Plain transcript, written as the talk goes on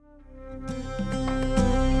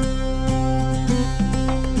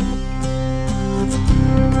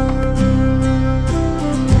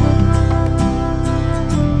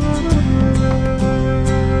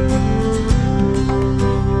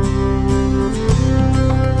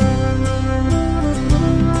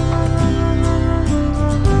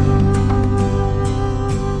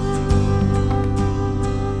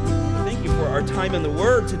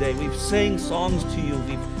sang songs to you.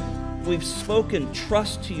 We've spoken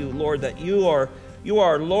trust to you, Lord, that you are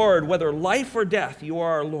our Lord, whether life or death, you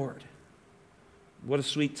are our Lord. What a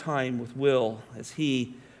sweet time with Will as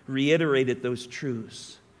he reiterated those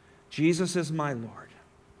truths. Jesus is my Lord.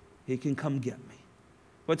 He can come get me.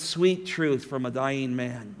 What sweet truth from a dying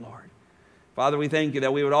man, Lord. Father, we thank you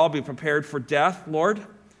that we would all be prepared for death, Lord.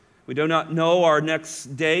 We do not know our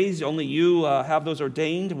next days. Only you have those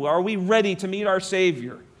ordained. Are we ready to meet our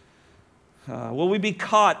Savior? Will we be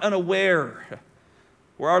caught unaware?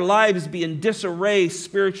 Will our lives be in disarray,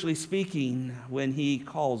 spiritually speaking, when he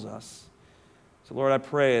calls us? So, Lord, I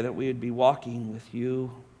pray that we would be walking with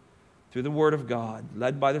you through the Word of God,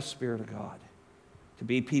 led by the Spirit of God, to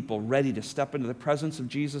be people ready to step into the presence of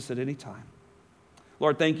Jesus at any time.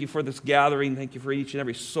 Lord, thank you for this gathering. Thank you for each and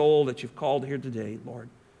every soul that you've called here today, Lord.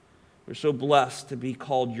 We're so blessed to be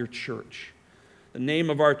called your church. The name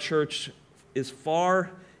of our church is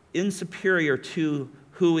far insuperior to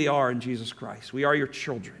who we are in Jesus Christ. We are your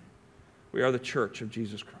children. We are the church of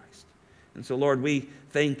Jesus Christ. And so, Lord, we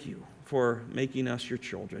thank you for making us your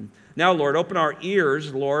children. Now, Lord, open our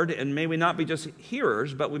ears, Lord, and may we not be just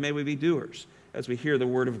hearers, but may we be doers as we hear the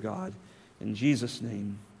word of God. In Jesus'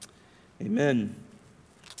 name, amen.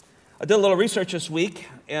 I did a little research this week,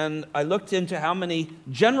 and I looked into how many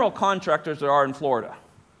general contractors there are in Florida.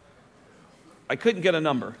 I couldn't get a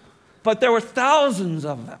number, but there were thousands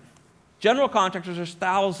of them. General contractors, there's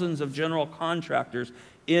thousands of general contractors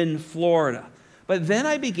in Florida. But then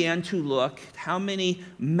I began to look at how many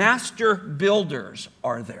master builders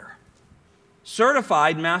are there.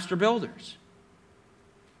 Certified master builders.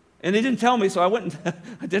 And they didn't tell me, so I went and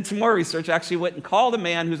I did some more research. I actually went and called a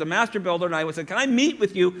man who's a master builder, and I said, can I meet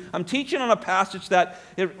with you? I'm teaching on a passage that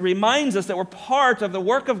it reminds us that we're part of the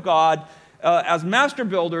work of God. As master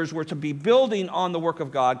builders, we're to be building on the work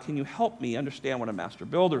of God. Can you help me understand what a master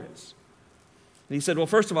builder is? And he said, well,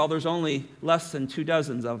 first of all, there's only less than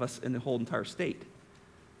 24 of us in the whole entire state.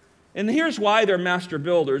 And here's why they're master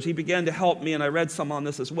builders. He began to help me, and I read some on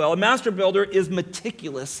this as well. A master builder is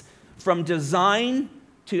meticulous from design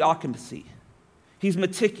to occupancy. He's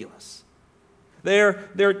meticulous. They're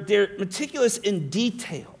meticulous in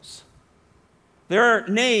details. Their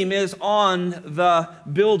name is on the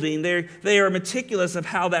building. They are meticulous of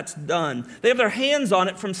how that's done. They have their hands on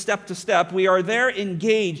it from step to step. We are there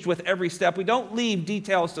engaged with every step. We don't leave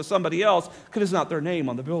details to somebody else because it's not their name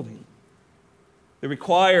on the building. They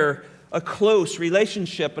require a close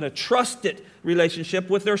relationship and a trusted relationship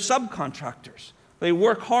with their subcontractors. They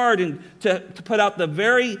work hard to put out the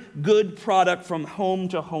very good product from home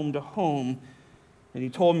to home to home. And he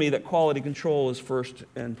told me that quality control is first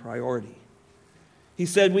and priority. He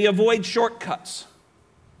said, we avoid shortcuts.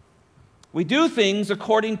 We do things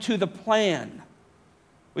according to the plan.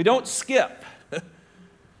 We don't skip.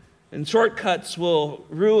 And shortcuts will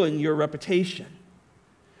ruin your reputation.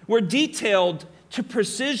 We're detailed to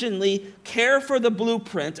precisionally care for the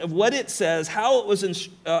blueprint of what it says, how it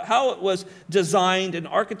was designed and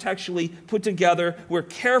architecturally put together. We're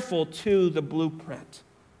careful to the blueprint.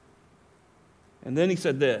 And then he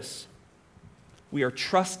said this, we are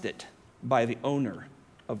trusted by the owner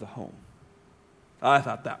of the home. I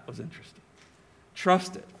thought that was interesting.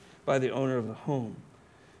 Trusted by the owner of the home.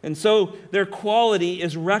 And so their quality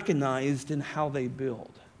is recognized in how they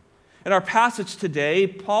build. In our passage today,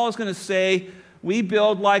 Paul is going to say, we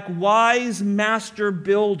build like wise master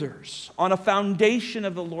builders on a foundation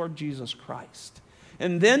of the Lord Jesus Christ.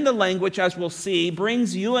 And then the language, as we'll see,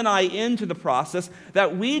 brings you and I into the process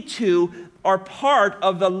that we too are part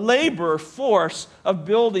of the labor force of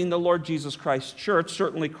building the Lord Jesus Christ's church.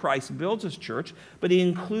 Certainly Christ builds his church, but he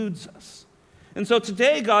includes us. And so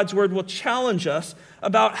today God's word will challenge us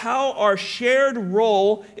about how our shared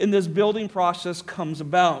role in this building process comes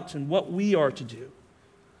about and what we are to do.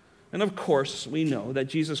 And of course, we know that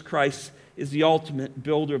Jesus Christ is the ultimate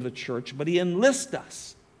builder of the church, but he enlists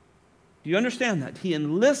us. Do you understand that? He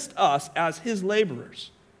enlists us as his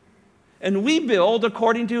laborers. And we build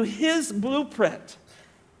according to his blueprint.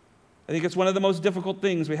 I think it's one of the most difficult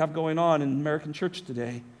things we have going on in American church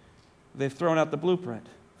today. They've thrown out the blueprint.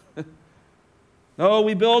 No,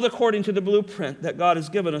 we build according to the blueprint that God has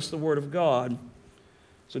given us, the Word of God.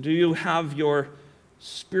 So do you have your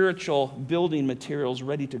spiritual building materials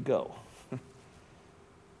ready to go?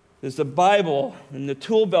 Is the Bible and the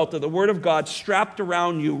tool belt of the Word of God strapped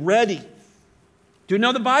around you, ready? Do you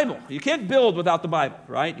know the Bible? You can't build without the Bible,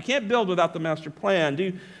 right? You can't build without the master plan.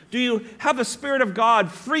 Do you have the Spirit of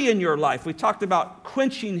God free in your life? We talked about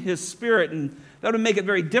quenching his Spirit, and that would make it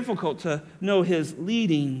very difficult to know his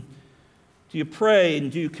leading. Do you pray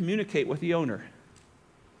and do you communicate with the owner?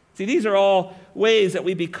 See, these are all ways that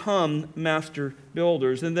we become master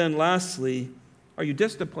builders. And then lastly, are you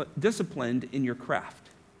disciplined in your craft?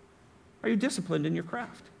 Are you disciplined in your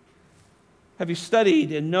craft? Have you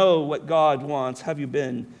studied and know what God wants? Have you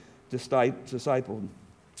been discipled?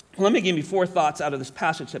 Let me give you 4 thoughts out of this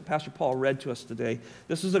passage that Pastor Paul read to us today.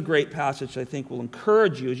 This is a great passage I think will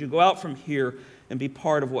encourage you as you go out from here and be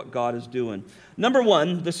part of what God is doing. Number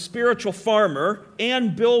 1, the spiritual farmer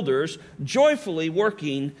and builders joyfully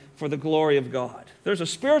working for the glory of God. There's a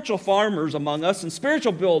spiritual farmers among us and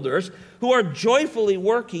spiritual builders who are joyfully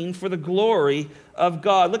working for the glory of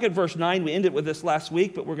God. Look at verse 9. We ended with this last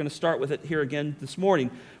week, but we're going to start with it here again this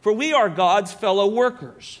morning. For we are God's fellow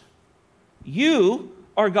workers. You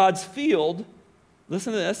are God's field.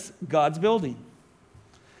 Listen to this, God's building.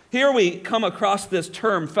 Here we come across this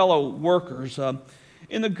term, fellow workers.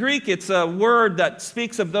 In the Greek, it's a word that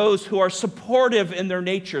speaks of those who are supportive in their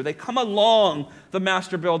nature. They come along the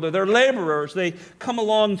master builder. They're laborers. They come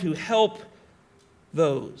along to help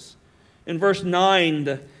those. In verse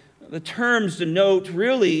 9, the terms denote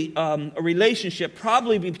really a relationship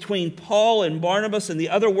probably between Paul and Barnabas and the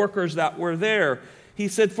other workers that were there. He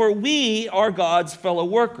said, for we are God's fellow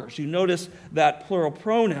workers. You notice that plural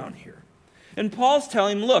pronoun here. And Paul's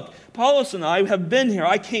telling him, look, Apollos and I have been here.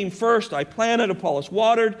 I came first. I planted, Apollos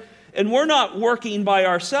watered. And we're not working by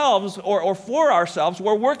ourselves or for ourselves.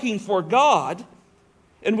 We're working for God.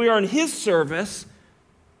 And we are in His service.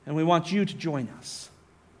 And we want you to join us.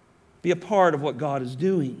 Be a part of what God is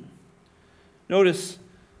doing. Notice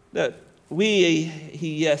that we,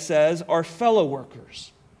 he says, are fellow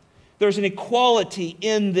workers. There's an equality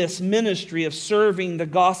in this ministry of serving the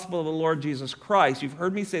gospel of the Lord Jesus Christ. You've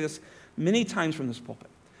heard me say this many times from this pulpit.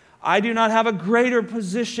 I do not have a greater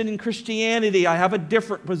position in Christianity. I have a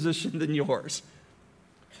different position than yours.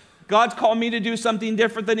 God's called me to do something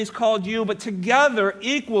different than He's called you, but together,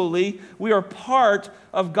 equally, we are part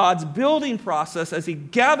of God's building process as He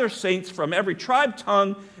gathers saints from every tribe,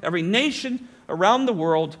 tongue, every nation around the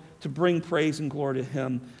world to bring praise and glory to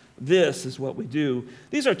Him. This is what we do.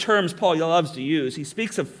 These are terms Paul loves to use. He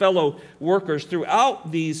speaks of fellow workers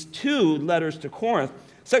throughout these 2 letters to Corinth.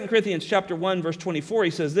 2 Corinthians chapter 1, verse 24,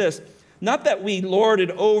 he says this, not that we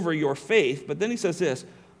lorded over your faith, but then he says this,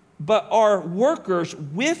 but are workers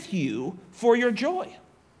with you for your joy.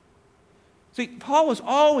 See, Paul was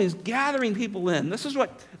always gathering people in. This is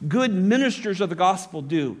what good ministers of the gospel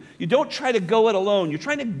do. You don't try to go it alone. You're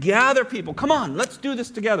trying to gather people. Come on, let's do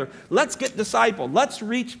this together. Let's get discipled. Let's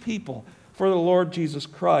reach people for the Lord Jesus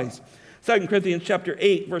Christ. 2 Corinthians chapter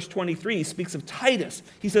 8, verse 23 speaks of Titus.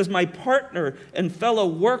 He says, my partner and fellow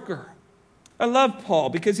worker. I love Paul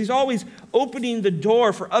because he's always opening the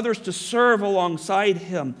door for others to serve alongside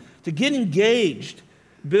him, to get engaged,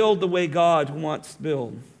 build the way God wants to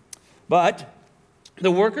build. But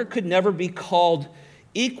the worker could never be called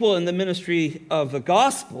equal in the ministry of the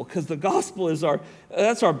gospel, because the gospel is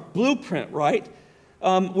that's our blueprint, right?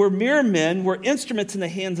 We're mere men, we're instruments in the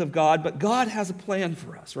hands of God, but God has a plan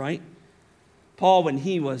for us, right? Paul, when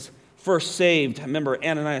he was first saved, I remember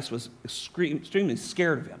Ananias was extremely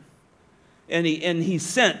scared of him. And he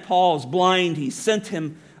sent, Paul's blind, he sent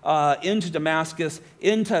him into Damascus,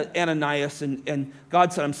 into Ananias, and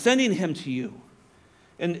God said, I'm sending him to you.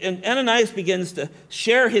 And Ananias begins to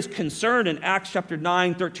share his concern in Acts chapter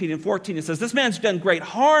 9, 13, and 14. It says, this man's done great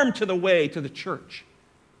harm to the way, to the church.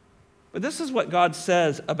 But this is what God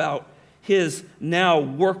says about his now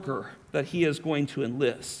worker that he is going to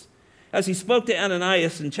enlist. As he spoke to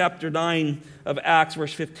Ananias in chapter 9 of Acts,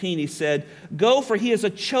 verse 15, he said, go, for he is a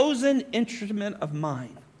chosen instrument of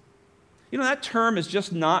mine. You know, that term is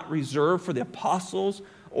just not reserved for the apostles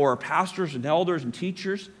or pastors and elders and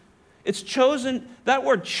teachers. It's chosen, that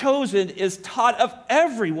word chosen is taught of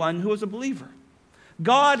everyone who is a believer.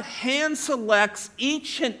 God hand selects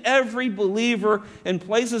each and every believer and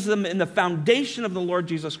places them in the foundation of the Lord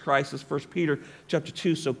Jesus Christ, as 1 Peter chapter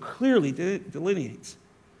 2 so clearly delineates.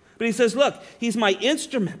 But he says, look, he's my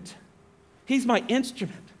instrument. He's my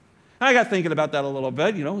instrument. I got thinking about that a little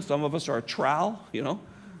bit. You know, some of us are a trowel, you know.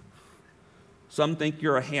 Some think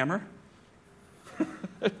you're a hammer.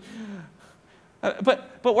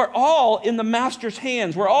 But we're all in the master's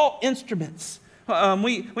hands. We're all instruments.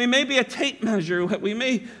 We may be a tape measure. We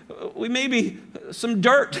may be some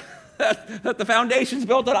dirt that the foundation's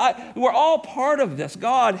built on. We're all part of this.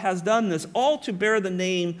 God has done this, all to bear the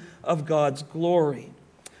name of God's glory.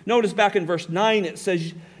 Notice back in verse 9, it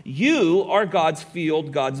says, you are God's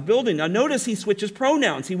field, God's building. Now notice he switches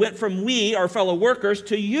pronouns. He went from we, our fellow workers,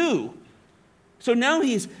 to you. So now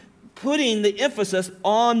he's putting the emphasis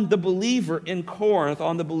on the believer in Corinth,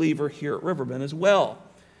 on the believer here at Riverbend as well.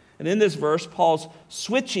 And in this verse, Paul's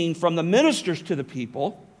switching from the ministers to the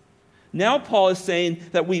people. Now Paul is saying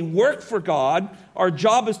that we work for God. Our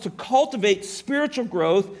job is to cultivate spiritual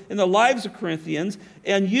growth in the lives of Corinthians.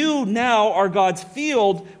 And you now are God's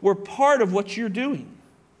field. We're part of what you're doing.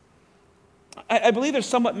 I believe there's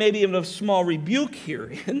somewhat maybe even a small rebuke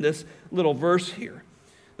here in this little verse here.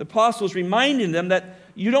 The apostle is reminding them that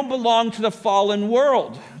you don't belong to the fallen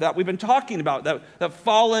world that we've been talking about, that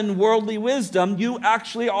fallen worldly wisdom. You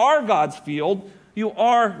actually are God's field. You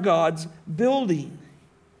are God's building.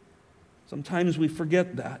 Sometimes we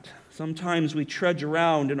forget that. Sometimes we trudge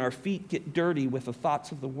around and our feet get dirty with the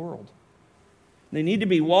thoughts of the world. They need to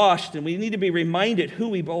be washed, and we need to be reminded who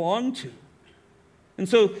we belong to. And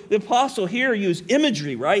so the apostle here used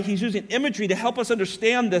imagery, right? He's using imagery to help us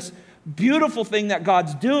understand this beautiful thing that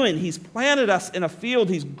God's doing. He's planted us in a field.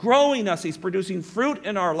 He's growing us. He's producing fruit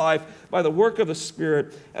in our life by the work of the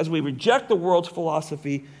Spirit as we reject the world's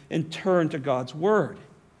philosophy and turn to God's word.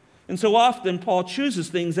 And so often Paul chooses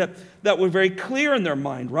things that were very clear in their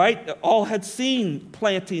mind, right? All had seen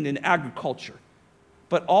planting and agriculture,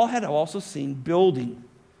 but all had also seen building.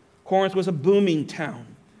 Corinth was a booming town,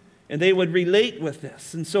 and they would relate with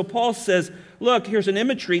this. And so Paul says, look, here's an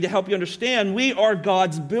imagery to help you understand. We are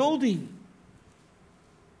God's building.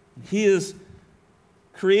 He has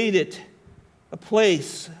created a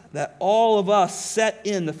place that all of us set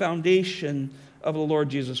in the foundation of the Lord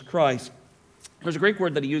Jesus Christ. There's a Greek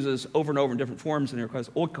word that he uses over and over in different forms in here called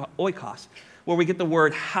oikos, where we get the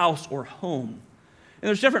word house or home. And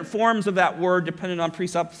there's different forms of that word depending on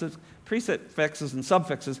prefixes and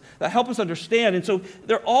suffixes that help us understand. And so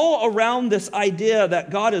they're all around this idea that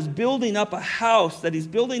God is building up a house, that he's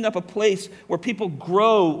building up a place where people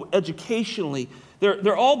grow educationally.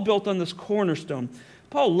 They're all built on this cornerstone.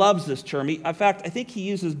 Paul loves this term. In fact, I think he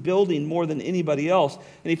uses building more than anybody else.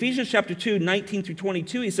 In Ephesians chapter 2, 19 through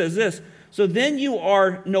 22, he says this, so then you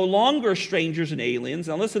are no longer strangers and aliens.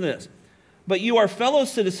 Now listen to this. But you are fellow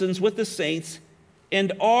citizens with the saints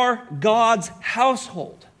and are God's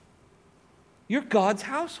household. You're God's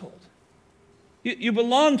household. You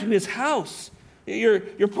belong to his house.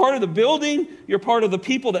 You're part of the building. You're part of the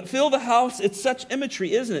people that fill the house. It's such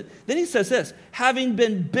imagery, isn't it? Then he says this, having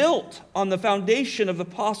been built on the foundation of the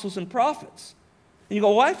apostles and prophets. And you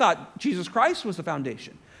go, well, I thought Jesus Christ was the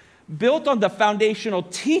foundation. Built on the foundational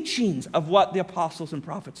teachings of what the apostles and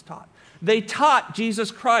prophets taught. They taught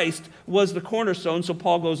Jesus Christ was the cornerstone. So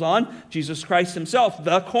Paul goes on, Jesus Christ himself,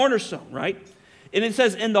 the cornerstone, right? And it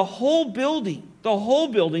says, and the whole building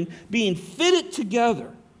being fitted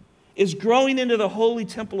together is growing into the holy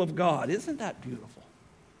temple of God. Isn't that beautiful?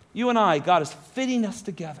 You and I, God is fitting us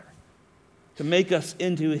together to make us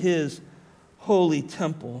into his holy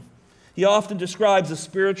temple. He often describes the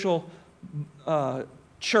spiritual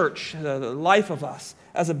church, the life of us,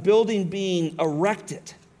 as a building being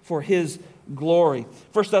erected for his glory.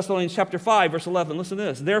 1 Thessalonians chapter 5, verse 11, listen to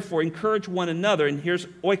this. Therefore, encourage one another, and here's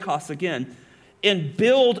oikos again, and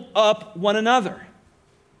build up one another.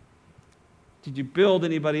 Did you build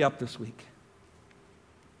anybody up this week?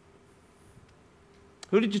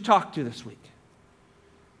 Who did you talk to this week?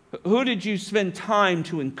 Who did you spend time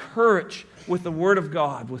to encourage with the Word of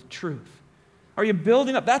God, with truth? Are you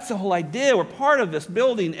building up? That's the whole idea. We're part of this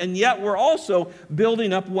building, and yet we're also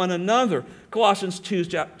building up one another. Colossians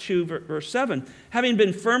 2, verse 7, having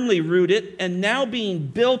been firmly rooted and now being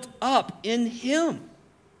built up in him.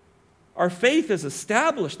 Our faith is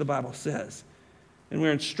established, the Bible says, and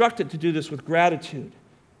we're instructed to do this with gratitude,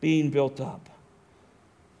 being built up.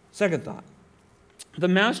 Second thought, the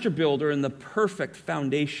master builder and the perfect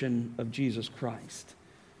foundation of Jesus Christ.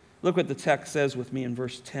 Look what the text says with me in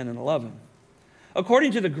verse 10 and 11.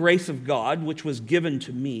 According to the grace of God, which was given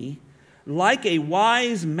to me, like a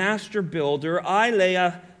wise master builder, I lay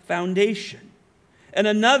a foundation, and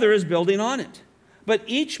another is building on it. But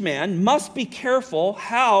each man must be careful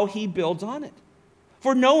how he builds on it.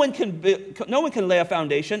 For no one can lay a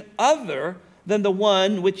foundation other than the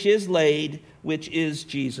one which is laid, which is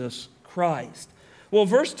Jesus Christ. Well,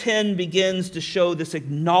 verse 10 begins to show this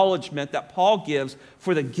acknowledgement that Paul gives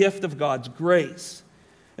for the gift of God's grace.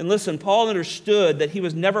 And listen, Paul understood that he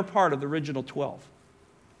was never part of the original 12.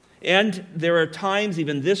 And there are times,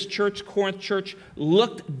 even this church, Corinth church,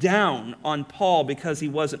 looked down on Paul because he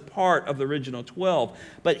wasn't part of the original 12.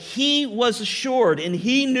 But he was assured, and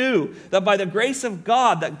he knew that by the grace of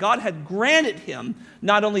God, that God had granted him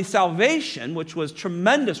not only salvation, which was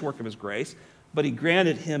tremendous work of his grace, but he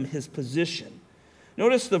granted him his position.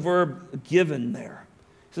 Notice the verb given there.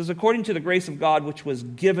 It says, according to the grace of God, which was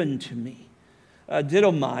given to me.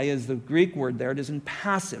 Didomai is the Greek word there. It is in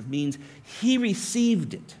passive, means he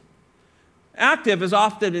received it. Active is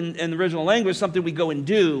often, in the original language, something we go and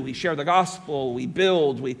do. We share the gospel, we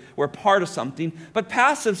build, we're part of something. But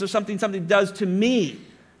passives are something does to me.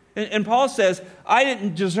 And Paul says, I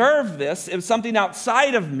didn't deserve this. It was something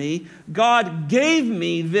outside of me. God gave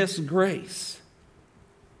me this grace.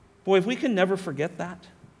 Boy, if we can never forget that,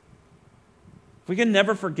 if we can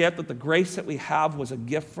never forget that the grace that we have was a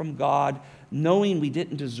gift from God, knowing we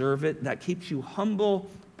didn't deserve it, that keeps you humble,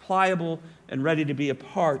 pliable, and ready to be a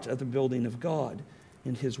part of the building of God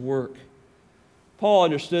in His work. Paul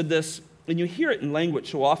understood this, and you hear it in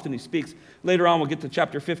language so often he speaks. Later on, we'll get to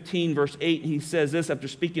chapter 15, verse 8, and he says this after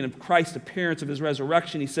speaking of Christ's appearance of His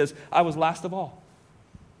resurrection. He says, I was last of all.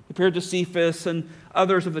 He appeared to Cephas and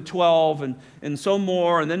others of the 12 and so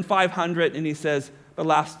more, and then 500, and he says, but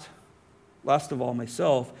last of all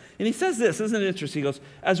myself. And he says this, isn't it interesting? He goes,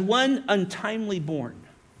 as one untimely born.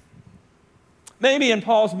 Maybe in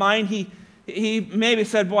Paul's mind, he maybe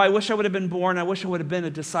said, boy, I wish I would have been born. I wish I would have been a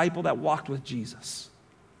disciple that walked with Jesus.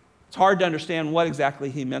 It's hard to understand what exactly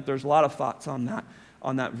he meant. There's a lot of thoughts on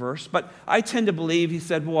that verse. But I tend to believe he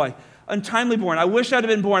said, boy, untimely born. I wish I'd have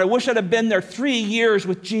been born. I wish I'd have been there 3 years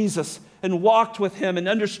with Jesus and walked with Him and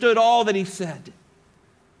understood all that He said.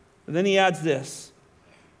 And then he adds this,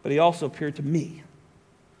 but He also appeared to me.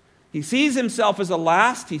 He sees himself as the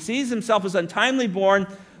last. He sees himself as untimely born,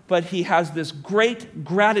 but he has this great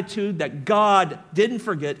gratitude that God didn't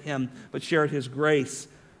forget him, but shared His grace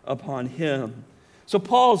upon him. So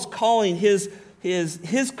Paul's calling his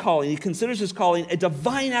calling, he considers his calling a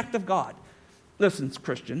divine act of God. Listen,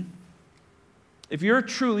 Christian, if you're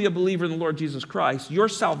truly a believer in the Lord Jesus Christ, your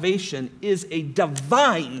salvation is a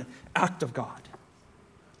divine act of God.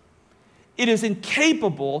 It is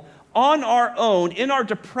incapable on our own, in our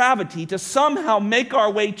depravity, to somehow make our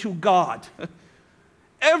way to God.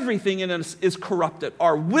 Everything in us is corrupted.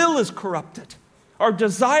 Our will is corrupted. Our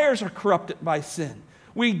desires are corrupted by sin.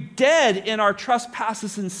 We're dead in our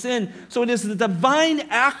trespasses and sin, so it is the divine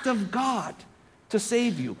act of God to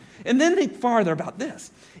save you. And then think farther about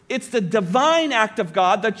this. It's the divine act of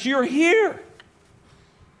God that you're here.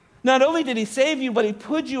 Not only did He save you, but He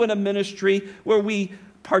put you in a ministry where we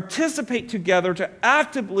participate together to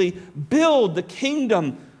actively build the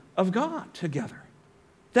kingdom of God together.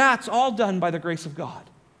 That's all done by the grace of God.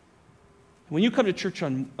 When you come to church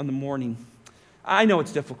on the morning, I know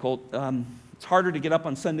it's difficult. It's harder to get up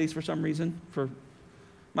on Sundays for some reason. For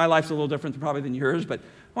my life's a little different probably than yours, but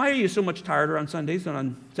why are you so much tireder on Sundays than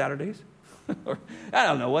on Saturdays? I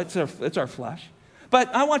don't know. It's our flesh.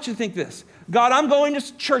 But I want you to think this. God, I'm going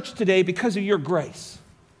to church today because of Your grace.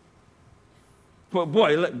 Well,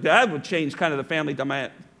 boy, that would change kind of the family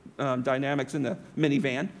dynamics in the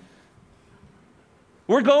minivan.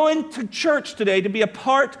 We're going to church today to be a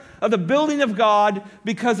part of the building of God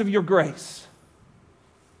because of Your grace.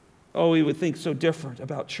 Oh, we would think so different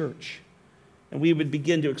about church. And we would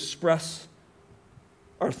begin to express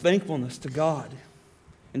our thankfulness to God.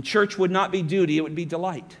 And church would not be duty, it would be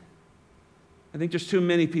delight. I think there's too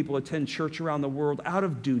many people attend church around the world out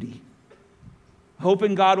of duty,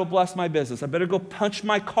 hoping God will bless my business. I better go punch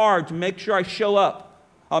my card to make sure I show up.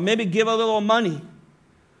 I'll maybe give a little money.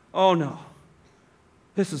 Oh, no.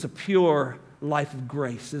 This is a pure life of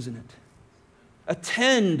grace, isn't it?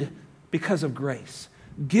 Attend because of grace.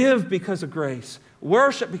 Give because of grace.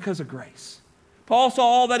 Worship because of grace. Paul saw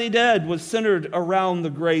all that he did was centered around the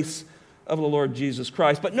grace of the Lord Jesus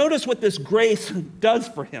Christ. But notice what this grace does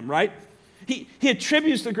for him, right? He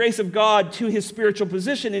attributes the grace of God to his spiritual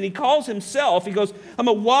position, and he calls himself, he goes, I'm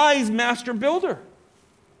a wise master builder.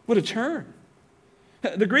 What a turn.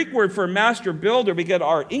 The Greek word for master builder, we get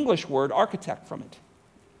our English word architect from it.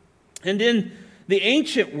 And in the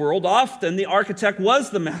ancient world, often the architect was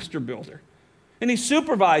the master builder. And he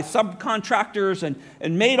supervised subcontractors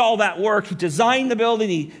and made all that work. He designed the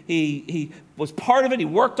building. He was part of it. He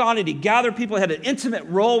worked on it. He gathered people. He had an intimate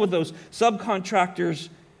role with those subcontractors.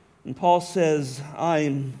 And Paul says,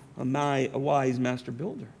 I'm a wise master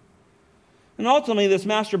builder. And ultimately, this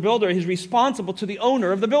master builder is responsible to the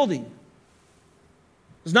owner of the building.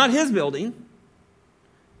 It's not his building.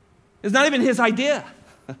 It's not even his idea.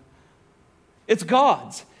 It's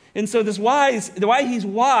God's. And so the why he's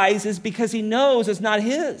wise is because he knows it's not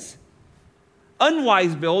his.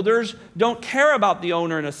 Unwise builders don't care about the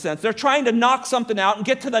owner in a sense. They're trying to knock something out and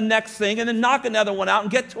get to the next thing and then knock another one out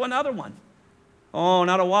and get to another one. Oh,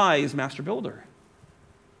 not a wise master builder.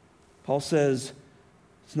 Paul says,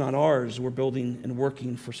 it's not ours. We're building and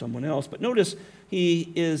working for someone else. But notice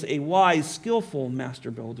he is a wise, skillful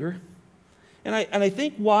master builder. And I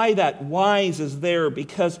think why that wise is there,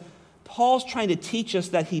 because Paul's trying to teach us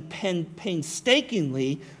that he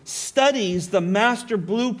painstakingly studies the master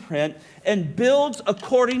blueprint and builds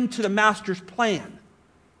according to the master's plan.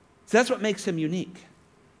 So that's what makes him unique.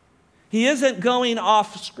 He isn't going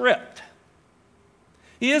off script.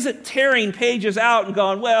 He isn't tearing pages out and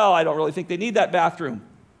going, well, I don't really think they need that bathroom.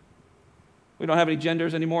 We don't have any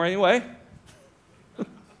genders anymore anyway.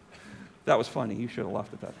 That was funny. You should have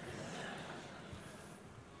laughed at that.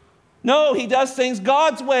 No, he does things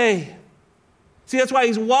God's way. See, that's why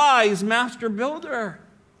he's wise, master builder.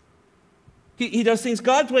 He does things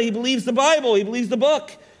God's way. He believes the Bible. He believes the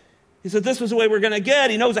book. He said, this was the way we're going to get.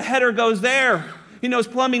 He knows a header goes there. He knows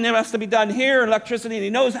plumbing that has to be done here, electricity, and he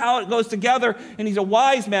knows how it goes together. And he's a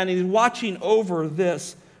wise man, and he's watching over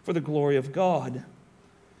this for the glory of God.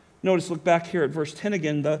 Notice, look back here at verse 10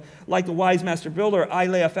 again. Like the wise master builder, I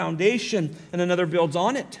lay a foundation, and another builds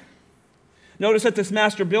on it. Notice that this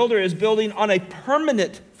master builder is building on a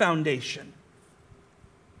permanent foundation.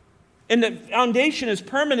 And the foundation is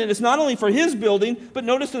permanent. It's not only for his building, but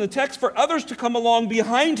notice in the text, for others to come along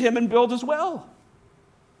behind him and build as well.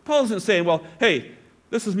 Paul isn't saying, well, hey,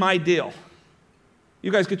 this is my deal.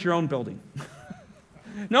 You guys get your own building.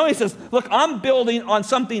 No, he says, look, I'm building on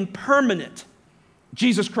something permanent,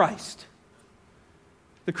 Jesus Christ.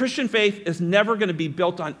 The Christian faith is never going to be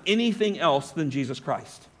built on anything else than Jesus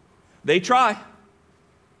Christ. They try.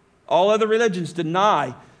 All other religions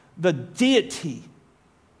deny the deity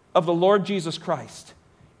of the Lord Jesus Christ,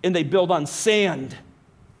 and they build on sand.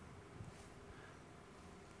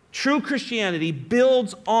 True Christianity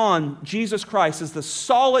builds on Jesus Christ as the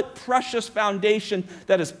solid, precious foundation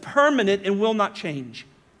that is permanent and will not change.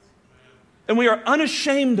 And we are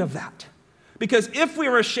unashamed of that. Because if we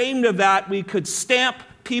were ashamed of that, we could stamp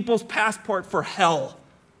people's passport for hell.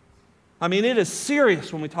 I mean, it is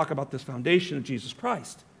serious when we talk about this foundation of Jesus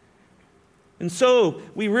Christ. And so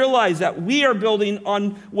we realize that we are building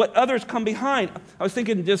on what others come behind. I was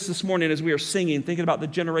thinking just this morning as we were singing, thinking about the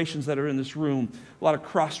generations that are in this room, a lot of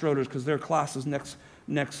crossroaders because their class is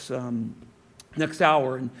next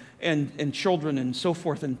hour, and children and so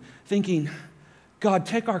forth, and thinking, God,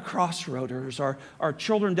 take our crossroaders, our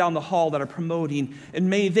children down the hall that are promoting, and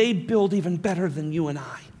may they build even better than you and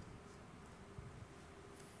I.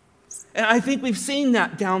 And I think we've seen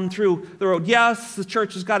that down through the road. Yes, the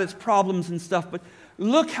church has got its problems and stuff, but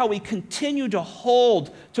look how we continue to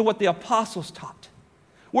hold to what the apostles taught.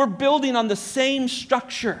 We're building on the same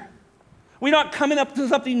structure. We're not coming up to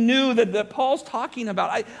something new that Paul's talking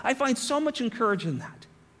about. I find so much encouragement in that.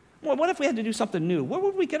 Well, what if we had to do something new? Where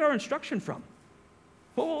would we get our instruction from?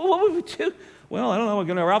 What would we do? Well, I don't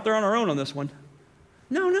know. We're out there on our own on this one.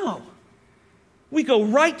 No. We go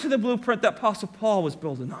right to the blueprint that Apostle Paul was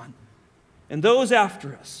building on. And those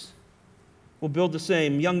after us will build the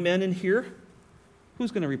same. Young men in here,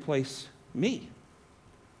 who's going to replace me?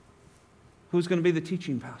 Who's going to be the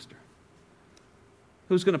teaching pastor?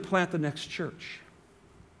 Who's going to plant the next church?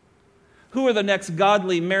 Who are the next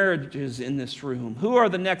godly marriages in this room? Who are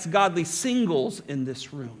the next godly singles in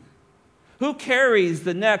this room? Who carries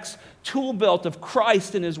the next tool belt of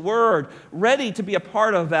Christ and His Word, ready to be a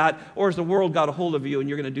part of that, or has the world got a hold of you and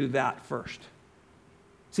you're going to do that first?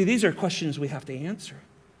 See, these are questions we have to answer.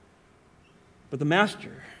 But the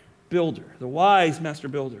master builder, the wise master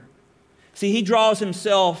builder, see, he draws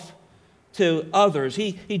himself to others.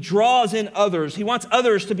 He draws in others. He wants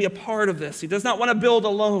others to be a part of this. He does not want to build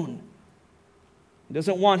alone. He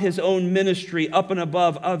doesn't want his own ministry up and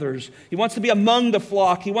above others. He wants to be among the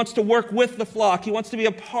flock. He wants to work with the flock. He wants to be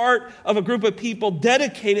a part of a group of people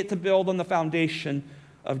dedicated to build on the foundation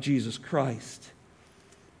of Jesus Christ.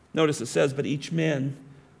 Notice it says, but each man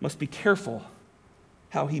must be careful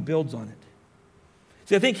how he builds on it.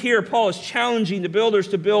 See, I think here Paul is challenging the builders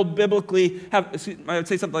to build biblically, I would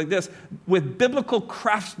say something like this, with biblical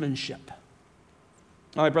craftsmanship.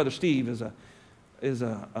 My brother Steve is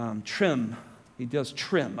a trim. He does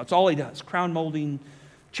trim. That's all he does. Crown molding,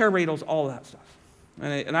 chair rails, all of that stuff.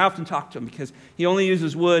 And I often talk to him because he only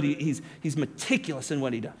uses wood. He's meticulous in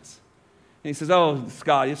what he does. And he says, oh,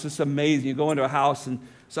 Scott, it's just amazing. You go into a house and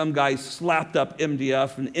some guy slapped up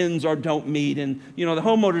MDF and ends don't meet. And, the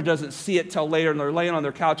homeowner doesn't see it till later and they're laying on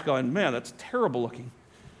their couch going, man, that's terrible looking.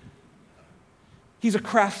 He's a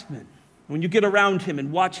craftsman. When you get around him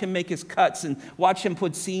and watch him make his cuts and watch him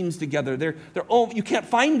put seams together, you can't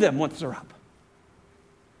find them once they're up.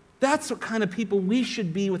 That's what kind of people we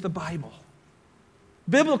should be with the Bible.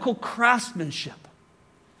 Biblical craftsmanship.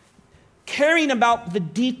 Caring about the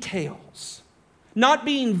details. Not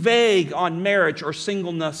being vague on marriage or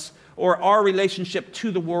singleness or our relationship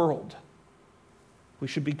to the world. We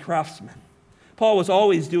should be craftsmen. Paul was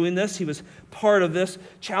always doing this. He was part of this,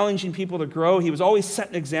 challenging people to grow. He was always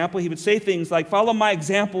setting an example. He would say things like, follow my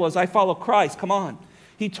example as I follow Christ. Come on.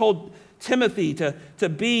 He told Timothy to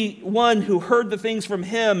be one who heard the things from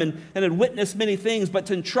him and had witnessed many things, but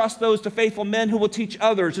to entrust those to faithful men who will teach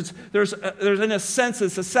others. There's in a sense a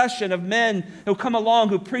succession of men who come along,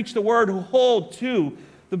 who preach the word, who hold to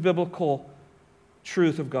the biblical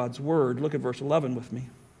truth of God's word. Look at verse 11 with me.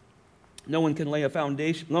 No one can lay a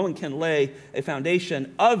foundation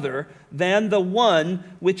other than the one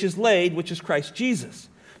which is laid, which is Christ Jesus.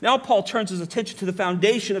 Now Paul turns his attention to the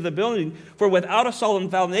foundation of the building, for without a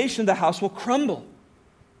solid foundation, the house will crumble.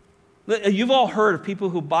 You've all heard of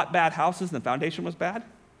people who bought bad houses and the foundation was bad?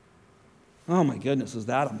 Oh my goodness, is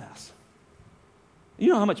that a mess? You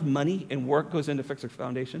know how much money and work goes into fixing a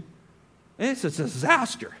foundation? It's a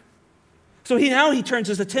disaster. So he turns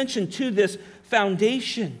his attention to this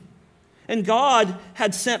foundation. And God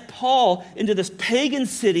had sent Paul into this pagan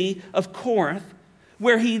city of Corinth,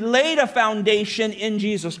 where he laid a foundation in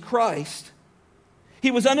Jesus Christ. He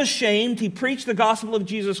was unashamed. He preached the gospel of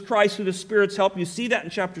Jesus Christ through the Spirit's help. You see that in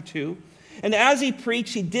chapter 2. And as he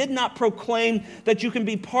preached, he did not proclaim that you can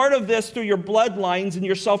be part of this through your bloodlines and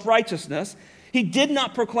your self-righteousness. He did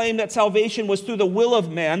not proclaim that salvation was through the will of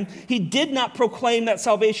man. He did not proclaim that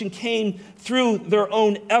salvation came through their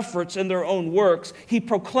own efforts and their own works. He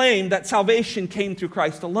proclaimed that salvation came through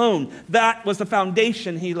Christ alone. That was the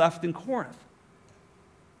foundation he left in Corinth.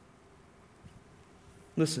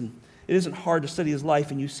 Listen, it isn't hard to study his life,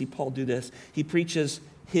 and you see Paul do this. He preaches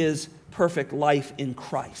his perfect life in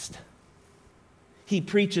Christ. He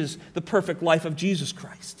preaches the perfect life of Jesus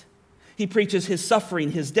Christ. He preaches his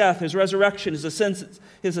suffering, his death, his resurrection, his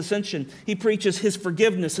ascension. He preaches his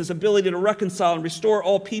forgiveness, his ability to reconcile and restore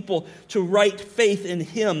all people to right faith in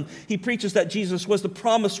him. He preaches that Jesus was the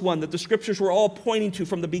promised one that the scriptures were all pointing to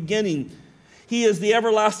from the beginning. He is the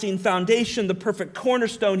everlasting foundation, the perfect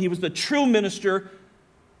cornerstone. He was the true minister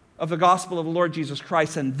of the gospel of the Lord Jesus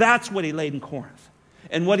Christ, and that's what he laid in Corinth.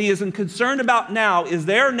 And what he is concerned about now is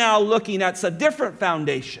they're now looking at a different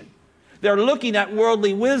foundation. They're looking at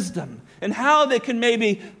worldly wisdom and how they can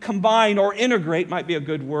maybe combine or integrate, might be a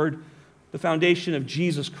good word, the foundation of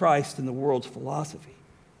Jesus Christ and the world's philosophy.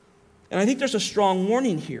 And I think there's a strong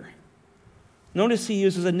warning here. Notice he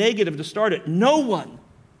uses a negative to start it. No one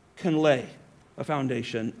can lay a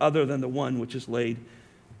foundation other than the one which is laid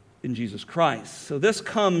in Jesus Christ. So this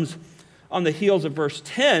comes on the heels of verse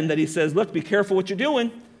 10 that he says, look, be careful what you're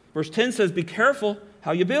doing. Verse 10 says, be careful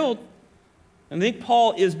how you build. And I think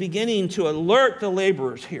Paul is beginning to alert the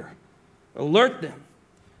laborers here, alert them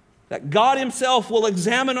that God himself will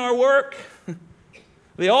examine our work.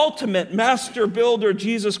 The ultimate master builder,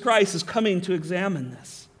 Jesus Christ, is coming to examine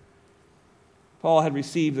this. Paul had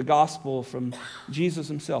received the gospel from Jesus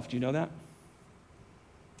himself. Do you know that?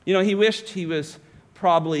 You know, he wished he was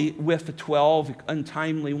probably with the 12,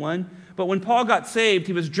 untimely one. But when Paul got saved,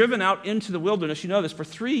 he was driven out into the wilderness. You know this, for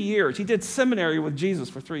 3 years. He did seminary with Jesus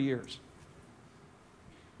for 3 years.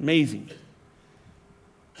 Amazing.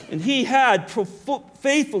 And he had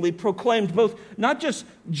faithfully proclaimed both, not just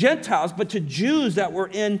Gentiles, but to Jews that were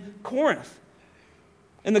in Corinth.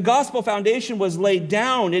 And the gospel foundation was laid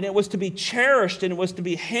down, and it was to be cherished, and it was to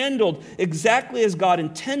be handled exactly as God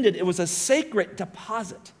intended. It was a sacred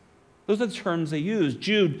deposit. Those are the terms they use.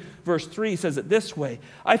 Jude, verse 3, says it this way: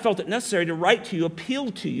 I felt it necessary to write to you,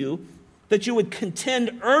 appeal to you, that you would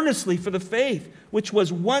contend earnestly for the faith which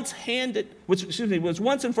was once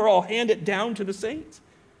and for all handed down to the saints.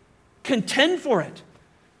 Contend for it.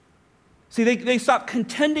 See, they stopped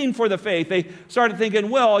contending for the faith. They started thinking,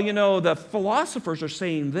 well, you know, the philosophers are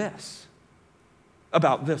saying this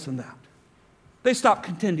about this and that. They stopped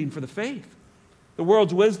contending for the faith. The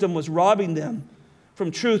world's wisdom was robbing them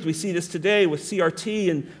from truth. We see this today with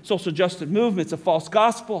CRT and social justice movements, a false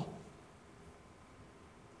gospel.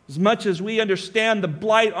 As much as we understand the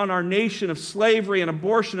blight on our nation of slavery and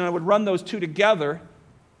abortion, and I would run those two together,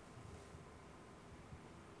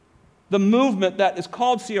 the movement that is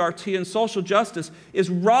called CRT and social justice is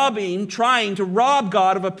trying to rob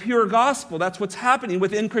God of a pure gospel. That's what's happening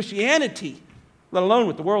within Christianity, let alone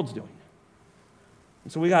what the world's doing.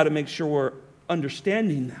 And so we got to make sure we're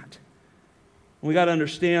understanding that. We got to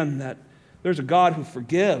understand that there's a God who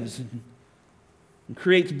forgives and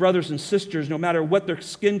creates brothers and sisters no matter what their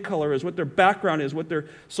skin color is, what their background is, what their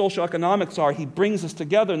social economics are. He brings us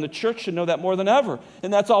together, and the church should know that more than ever.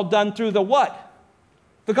 And that's all done through the what?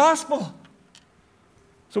 The gospel.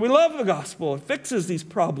 So we love the gospel. It fixes these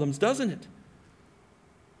problems, doesn't it?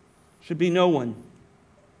 Should be no one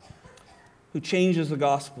who changes the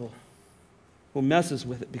gospel, who messes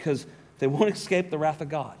with it, because they won't escape the wrath of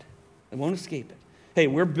God. It won't escape it. Hey,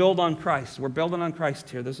 we're built on Christ. We're building on Christ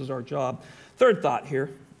here. This is our job. Third thought here.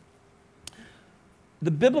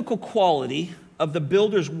 The biblical quality of the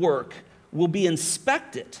builder's work will be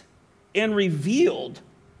inspected and revealed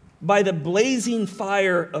by the blazing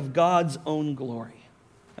fire of God's own glory.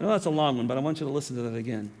 I know that's a long one, but I want you to listen to that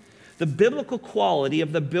again. The biblical quality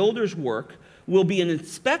of the builder's work will be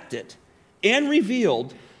inspected and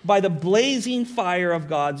revealed by the blazing fire of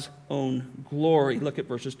God's own glory. Look at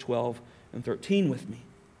verses 12 and 13 with me.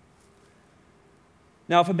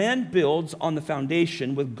 Now, if a man builds on the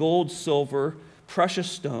foundation with gold, silver, precious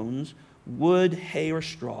stones, wood, hay, or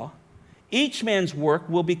straw, each man's work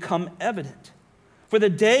will become evident. For the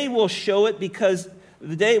day will show it because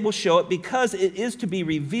it is to be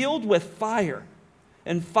revealed with fire,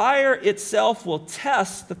 and fire itself will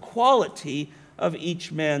test the quality of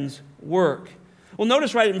each man's work. Well,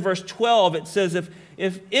 notice right in verse 12, it says,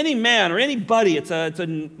 if any man or anybody, it's a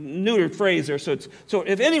neutered phrase there, so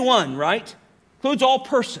if anyone, right, includes all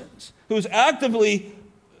persons, who's actively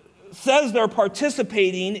says they're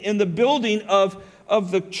participating in the building of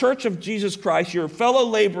the church of Jesus Christ, your fellow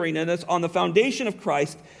laboring in this on the foundation of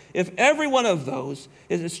Christ, if every one of those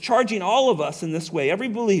is charging all of us in this way, every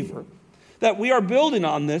believer, that we are building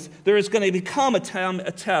on this, there is going to become a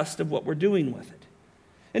test of what we're doing with it.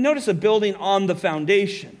 And notice a building on the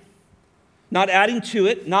foundation. Not adding to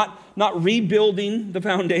it, not rebuilding the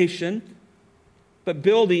foundation, but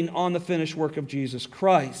building on the finished work of Jesus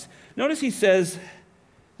Christ. Notice he says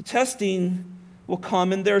the testing will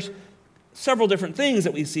come, and there's several different things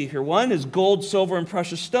that we see here. One is gold, silver, and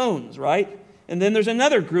precious stones, right? And then there's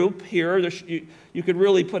another group here. You could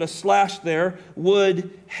really put a slash there,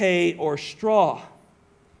 wood, hay, or straw.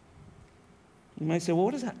 You might say, well,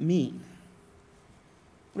 what does that mean?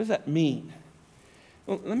 What does that mean?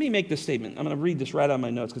 Well, let me make this statement. I'm going to read this right out of my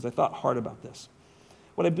notes because I thought hard about this.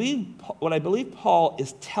 What I believe Paul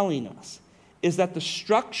is telling us is that the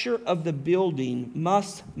structure of the building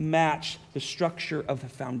must match the structure of the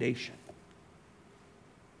foundation.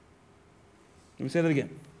 Let me say that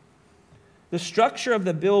again. The structure of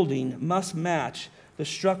the building must match the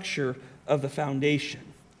structure of the foundation.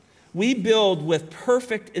 We build with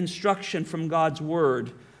perfect instruction from God's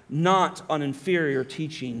word, not on inferior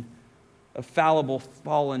teaching of fallible,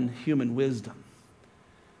 fallen human wisdom.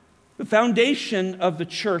 The foundation of the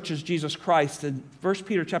church is Jesus Christ, and 1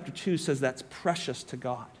 Peter chapter 2 says that's precious to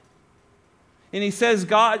God. And he says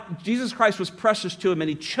Jesus Christ was precious to him, and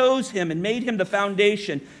he chose him and made him the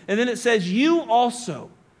foundation. And then it says, he also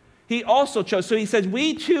chose. So he says,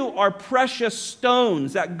 we too are precious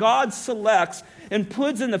stones that God selects and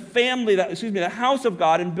puts in the house of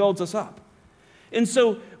God and builds us up. And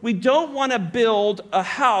so we don't want to build a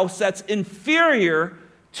house that's inferior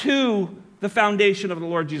to the foundation of the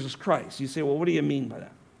Lord Jesus Christ. You say, well, what do you mean by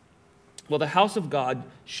that? Well, the house of God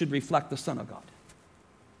should reflect the Son of God.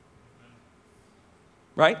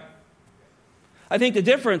 Right? I think the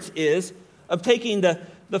difference is of taking the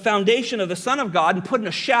foundation of the Son of God and putting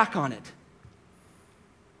a shack on it.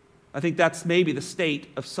 I think that's maybe the state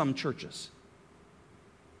of some churches.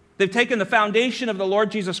 They've taken the foundation of the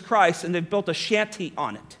Lord Jesus Christ and they've built a shanty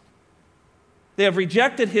on it. They have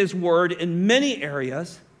rejected his word in many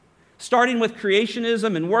areas, starting with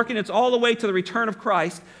creationism and working it all the way to the return of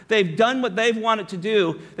Christ. They've done what they've wanted to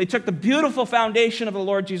do. They took the beautiful foundation of the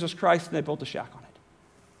Lord Jesus Christ and they built a shack on it.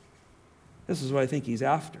 This is what I think he's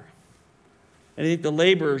after. And I think the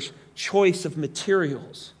laborer's choice of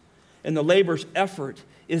materials and the laborer's effort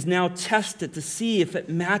is now tested to see if it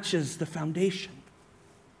matches the foundation.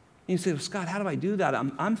 And you say, well, Scott, how do I do that?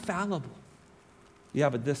 I'm fallible. Yeah,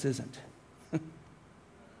 but this isn't.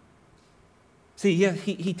 See, yeah,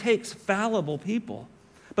 he takes fallible people,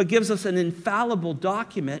 but gives us an infallible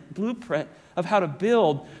document, blueprint of how to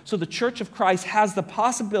build so the church of Christ has the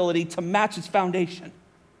possibility to match its foundation.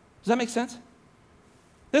 Does that make sense?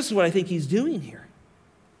 This is what I think he's doing here.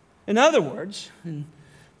 In other words,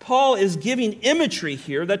 Paul is giving imagery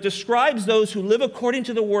here that describes those who live according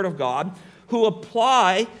to the Word of God, who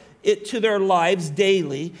apply it to their lives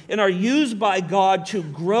daily and are used by God to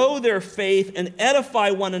grow their faith and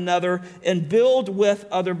edify one another and build with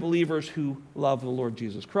other believers who love the Lord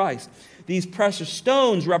Jesus Christ. These precious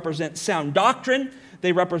stones represent sound doctrine,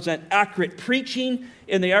 they represent accurate preaching,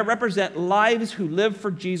 and they represent lives who live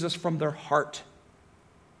for Jesus from their heart.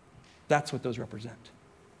 That's what those represent.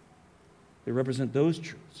 They represent those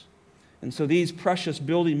truths. And so these precious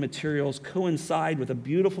building materials coincide with a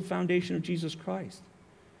beautiful foundation of Jesus Christ.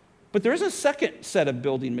 But there is a second set of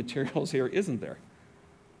building materials here, isn't there?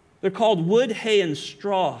 They're called wood, hay, and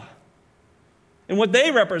straw. And what they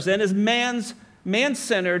represent is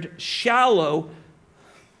man-centered, shallow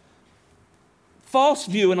false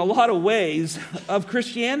view in a lot of ways of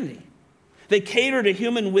Christianity. They cater to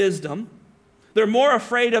human wisdom. They're more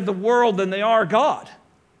afraid of the world than they are God.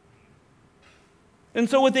 And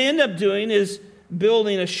so what they end up doing is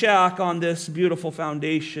building a shack on this beautiful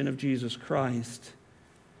foundation of Jesus Christ.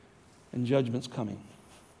 And judgment's coming.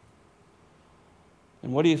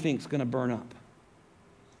 And what do you think is going to burn up?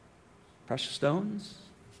 Precious stones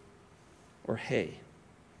or hay?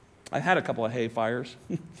 I've had a couple of hay fires.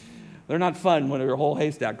 They're not fun when your whole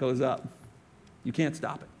haystack goes up. You can't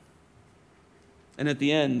stop it. And at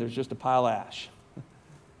the end, there's just a pile of ash.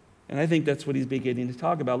 And I think that's what he's beginning to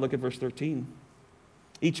talk about. Look at verse 13.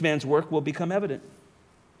 Each man's work will become evident.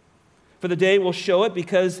 For the day will show it,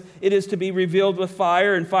 because it is to be revealed with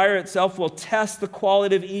fire, and fire itself will test the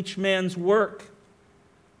quality of each man's work.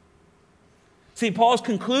 See, Paul's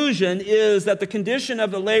conclusion is that the condition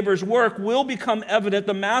of the laborer's work will become evident.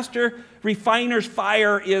 The master refiner's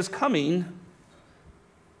fire is coming.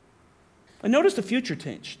 And notice the future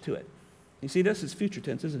tense to it. You see this? It's future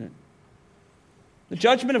tense, isn't it? The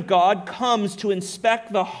judgment of God comes to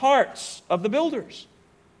inspect the hearts of the builders,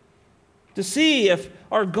 to see if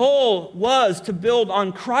our goal was to build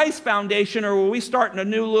on Christ's foundation, or were we starting a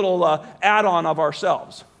new little add-on of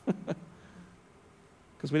ourselves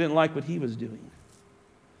because we didn't like what he was doing.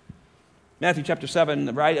 Matthew chapter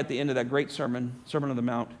 7, right at the end of that great Sermon on the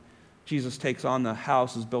Mount, Jesus takes on the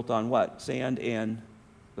house is built on what? Sand and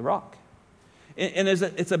the rock. And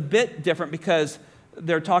it's a bit different because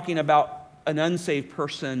they're talking about an unsaved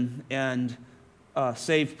person and a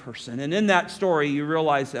saved person. And in that story, you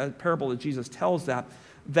realize, a parable that Jesus tells that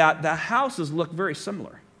the houses look very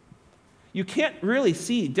similar. You can't really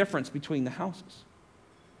see difference between the houses.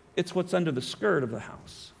 It's what's under the skirt of the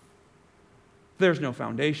house. There's no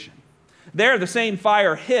foundation. There, the same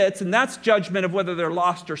fire hits, and that's judgment of whether they're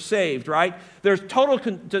lost or saved, right? There's total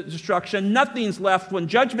destruction. Nothing's left. When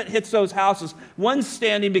judgment hits those houses, one's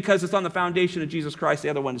standing because it's on the foundation of Jesus Christ. The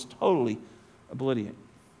other one is totally obliviate.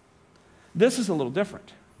 This is a little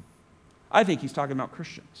different. I think he's talking about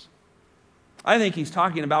Christians. I think he's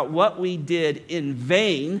talking about what we did in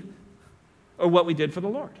vain or what we did for the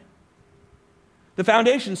Lord. The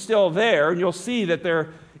foundation's still there, and you'll see that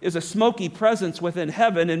there is a smoky presence within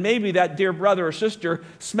heaven, and maybe that dear brother or sister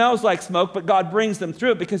smells like smoke, but God brings them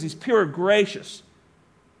through it because he's pure and gracious.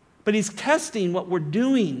 But he's testing what we're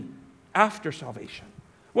doing after salvation,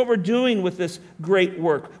 what we're doing with this great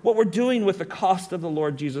work, what we're doing with the cost of the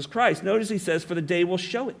Lord Jesus Christ. Notice he says, for the day will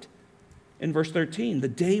show it. In verse 13, the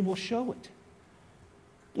day will show it.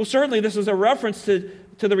 Well, certainly this is a reference to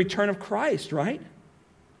the return of Christ, right?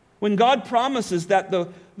 When God promises that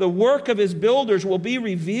the work of his builders will be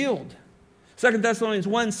revealed. 2 Thessalonians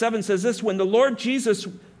 1:7 says this, when the Lord Jesus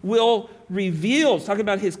will reveal, it's talking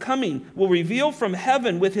about his coming, will reveal from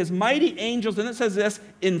heaven with his mighty angels, and it says this,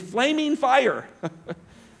 in flaming fire.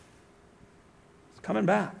 It's coming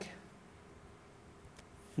back.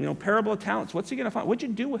 You know, parable of talents. What's he going to find? What'd you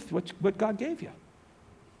do with what God gave you?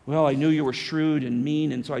 Well, I knew you were shrewd and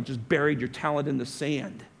mean, and so I just buried your talent in the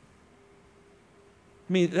sand.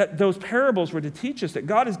 I mean, those parables were to teach us that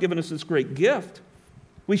God has given us this great gift.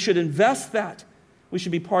 We should invest that. We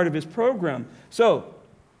should be part of his program. So,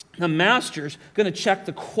 the master's going to check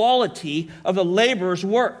the quality of the laborer's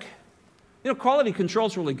work. You know, quality control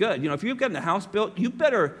is really good. You know, if you've gotten a house built, you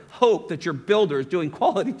better hope that your builder is doing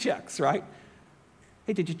quality checks, right?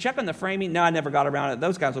 Hey, did you check on the framing? No, I never got around it.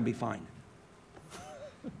 Those guys will be fine.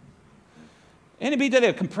 Anybody did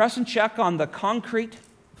a compression check on the concrete?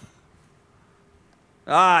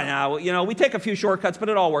 No, you know, we take a few shortcuts, but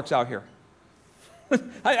it all works out here.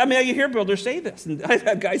 I mean, you hear builders say this, and I've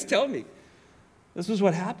had guys tell me, this is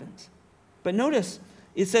what happens. But notice,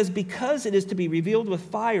 it says, because it is to be revealed with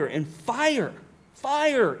fire, and fire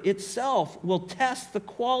itself will test the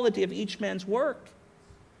quality of each man's work.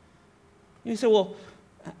 You say, well,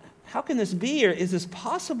 how can this be, or is this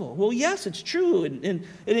possible? Well, yes, it's true, and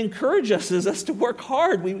it encourages us to work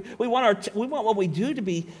hard. We want what we do to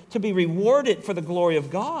be rewarded for the glory of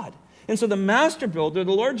God. And so the master builder,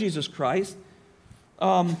 the Lord Jesus Christ,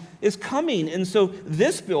 is coming. And so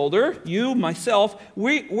this builder, you, myself,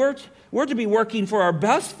 we're to be working for our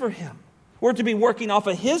best for him. We're to be working off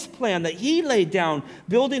of his plan that he laid down,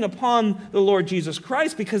 building upon the Lord Jesus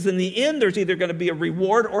Christ, because in the end, there's either going to be a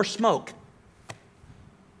reward or smoke.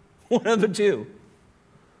 One of the two.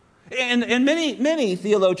 And many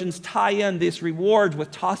theologians tie in this reward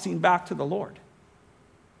with tossing back to the Lord.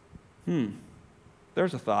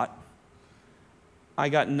 There's a thought. I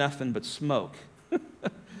got nothing but smoke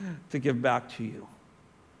to give back to you.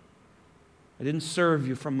 I didn't serve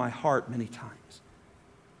you from my heart many times.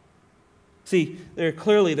 See,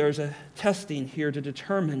 there's a testing here to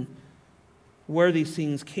determine where these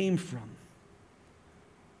things came from.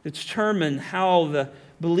 To determine how the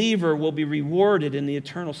believer will be rewarded in the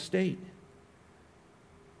eternal state.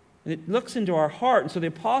 And it looks into our heart. And so the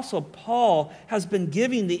Apostle Paul has been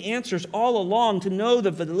giving the answers all along to know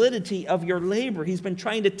the validity of your labor. He's been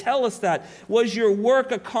trying to tell us that. Was your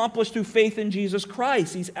work accomplished through faith in Jesus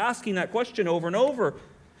Christ? He's asking that question over and over.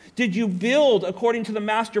 Did you build according to the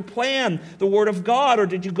master plan, the Word of God, or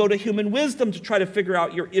did you go to human wisdom to try to figure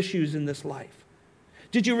out your issues in this life?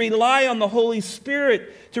 Did you rely on the Holy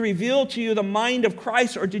Spirit to reveal to you the mind of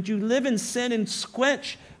Christ, or did you live in sin and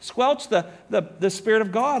squelch the Spirit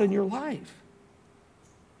of God in your life?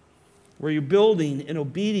 Were you building in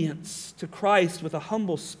obedience to Christ with a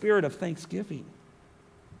humble spirit of thanksgiving?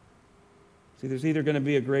 See, there's either going to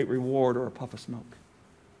be a great reward or a puff of smoke.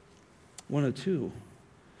 One of two.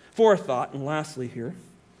 Fourth thought, and lastly here,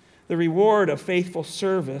 the reward of faithful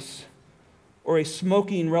service or a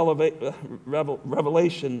smoking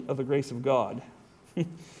revelation of the grace of God.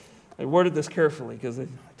 I worded this carefully because I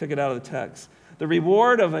took it out of the text. The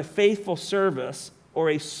reward of a faithful service or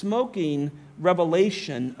a smoking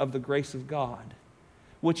revelation of the grace of God.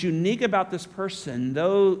 What's unique about this person,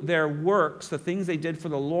 though their works, the things they did for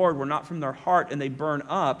the Lord, were not from their heart and they burn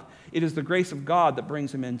up, it is the grace of God that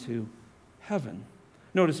brings them into heaven.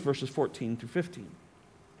 Notice verses 14 through 15.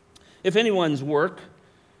 If anyone's work,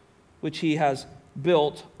 which he has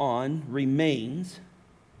built on, remains,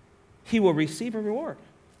 he will receive a reward.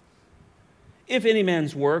 If any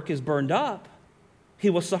man's work is burned up, he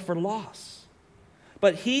will suffer loss.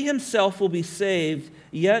 But he himself will be saved,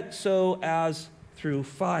 yet so as through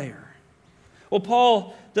fire. Well,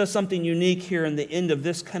 Paul does something unique here in the end of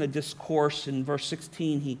this kind of discourse. In verse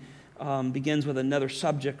 16, he begins with another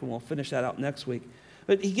subject, and we'll finish that out next week.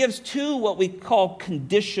 But he gives two what we call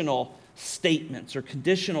conditional statements or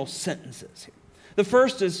conditional sentences. The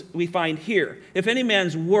first is we find here, if any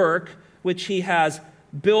man's work which he has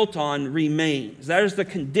built on remains. That is the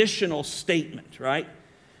conditional statement, right?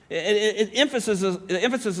 The emphasis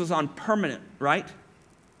is on permanent, right?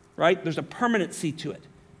 Right? There's a permanency to it.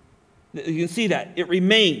 You can see that. It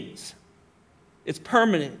remains. It's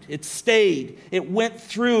permanent. It stayed. It went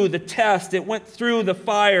through the test. It went through the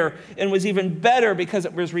fire and was even better because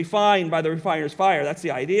it was refined by the refiner's fire. That's the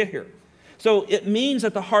idea here. So it means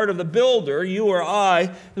that the heart of the builder, you or I,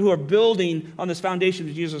 who are building on this foundation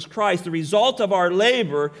of Jesus Christ, the result of our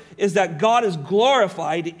labor is that God is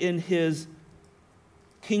glorified in His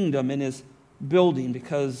kingdom, in His building,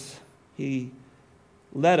 because He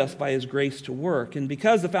led us by His grace to work. And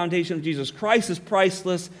because the foundation of Jesus Christ is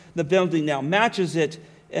priceless, the building now matches it,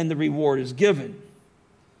 and the reward is given.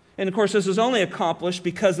 And of course, this is only accomplished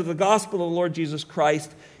because of the gospel of the Lord Jesus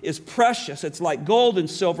Christ is precious. It's like gold and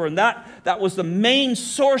silver, and that was the main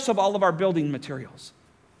source of all of our building materials,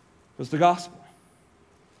 was the gospel.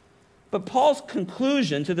 But Paul's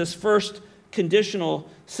conclusion to this first conditional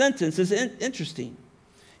sentence is interesting.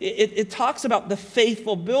 It talks about the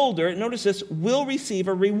faithful builder, and notice this, will receive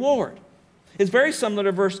a reward. It's very similar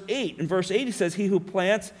to verse 8. In verse 8 he says, he who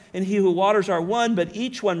plants and he who waters are one, but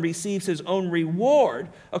each one receives his own reward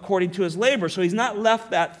according to his labor. So he's not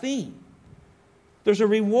left that theme. There's a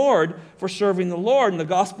reward for serving the Lord, and the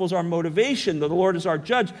gospel is our motivation. The Lord is our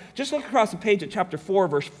judge. Just look across the page at chapter 4,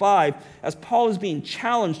 verse 5, as Paul is being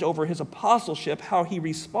challenged over his apostleship, how he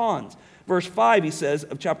responds. Verse 5, he says,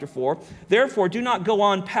 of chapter 4, therefore do not go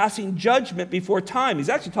on passing judgment before time. He's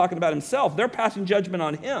actually talking about himself. They're passing judgment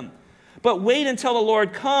on him. But wait until the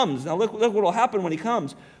Lord comes. Now look what will happen when He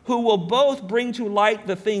comes. Who will both bring to light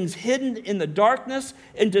the things hidden in the darkness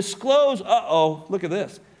and disclose, look at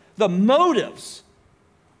this, the motives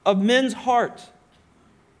of men's heart.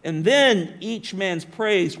 And then each man's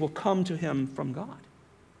praise will come to him from God.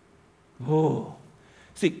 Oh.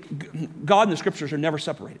 See, God and the Scriptures are never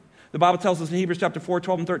separated. The Bible tells us in Hebrews chapter 4,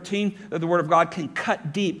 12, and 13 that the Word of God can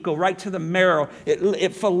cut deep, go right to the marrow.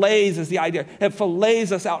 It fillets is the idea. It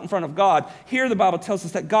fillets us out in front of God. Here the Bible tells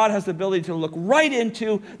us that God has the ability to look right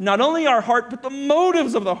into not only our heart, but the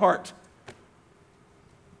motives of the heart.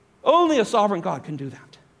 Only a sovereign God can do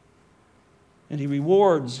that. And He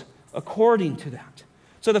rewards according to that.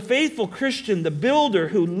 So the faithful Christian, the builder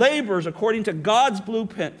who labors according to God's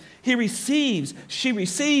blueprint, he receives, she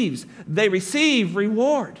receives, they receive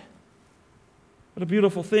reward. What a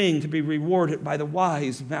beautiful thing to be rewarded by the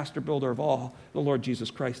wise master builder of all, the Lord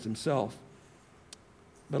Jesus Christ Himself.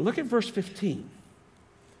 But look at verse 15.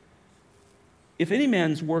 If any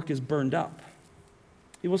man's work is burned up,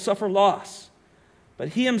 he will suffer loss, but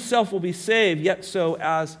he himself will be saved, yet so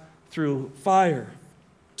as through fire.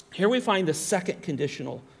 Here we find the second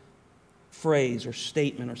conditional phrase or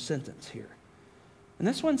statement or sentence here. And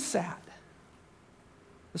this one's sad.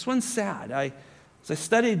 This one's sad. As I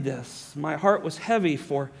studied this, my heart was heavy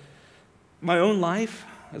for my own life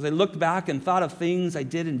as I looked back and thought of things I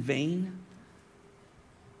did in vain,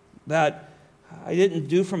 that I didn't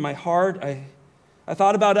do from my heart. I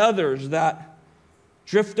thought about others that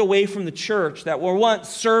drift away from the church, that were once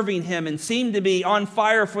serving Him and seemed to be on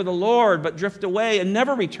fire for the Lord, but drift away and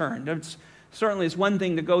never returned. Certainly it's one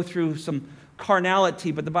thing to go through some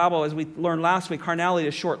carnality, but the Bible, as we learned last week, carnality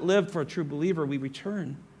is short-lived. For a true believer, we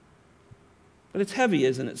return. But it's heavy,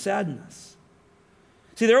 isn't it? Sadness.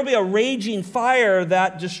 See, there will be a raging fire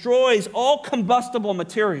that destroys all combustible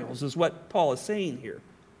materials, is what Paul is saying here.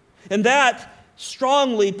 And that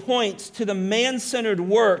strongly points to the man-centered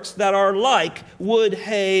works that are like wood,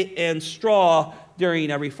 hay, and straw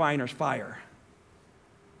during a refiner's fire.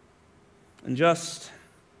 And it's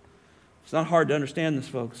not hard to understand this,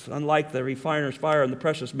 folks. Unlike the refiner's fire and the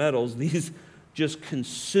precious metals, these just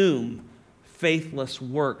consume faithless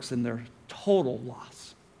works, and they're total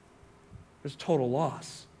loss. There's total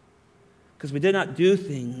loss. Because we did not do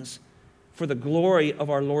things for the glory of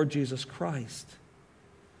our Lord Jesus Christ.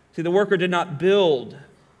 See, the worker did not build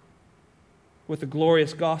with the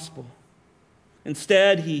glorious gospel.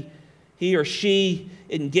 Instead, he or she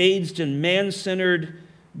engaged in man-centered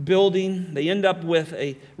building. They end up with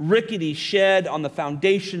a rickety shed on the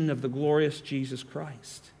foundation of the glorious Jesus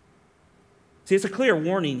Christ. See, it's a clear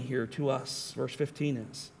warning here to us, verse 15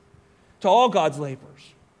 is. To all God's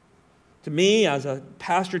laborers. To me as a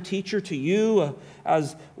pastor teacher, to you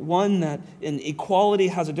as one that in equality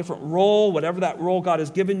has a different role, whatever that role God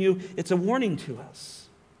has given you, it's a warning to us.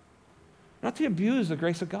 Not to abuse the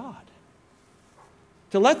grace of God.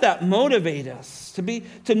 To let that motivate us,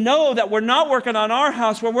 to know that we're not working on our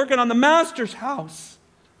house, we're working on the Master's house.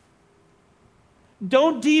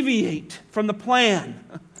 Don't deviate from the plan.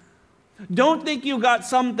 Don't think you got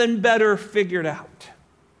something better figured out.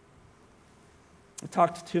 I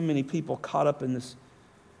talked to too many people caught up in this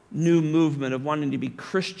new movement of wanting to be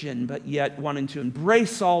Christian, but yet wanting to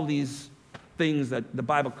embrace all these things that the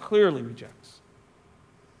Bible clearly rejects.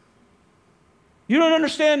 You don't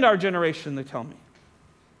understand our generation, they tell me.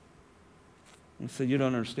 And so you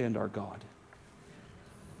don't understand our God.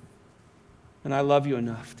 And I love you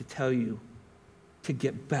enough to tell you to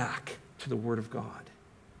get back to the Word of God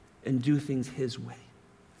and do things His way,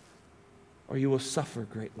 or you will suffer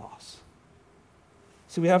great loss.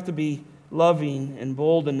 So we have to be loving and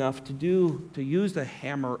bold enough to use the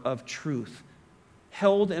hammer of truth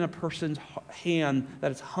held in a person's hand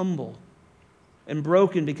that is humble and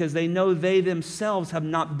broken because they know they themselves have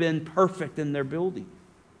not been perfect in their building.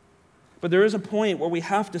 But there is a point where we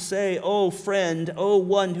have to say, oh friend, oh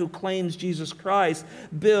one who claims Jesus Christ,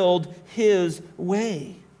 build His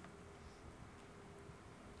way.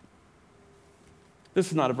 This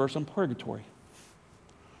is not a verse on purgatory.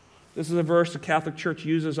 This is a verse the Catholic Church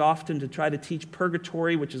uses often to try to teach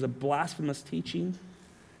purgatory, which is a blasphemous teaching. And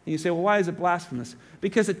you say, well, why is it blasphemous?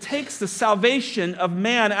 Because it takes the salvation of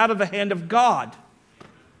man out of the hand of God.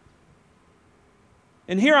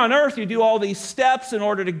 And here on earth, you do all these steps in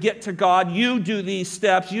order to get to God. You do these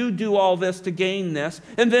steps. You do all this to gain this.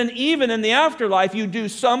 And then even in the afterlife, you do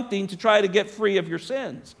something to try to get free of your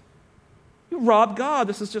sins. You rob God.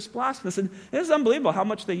 This is just blasphemous. And it's unbelievable how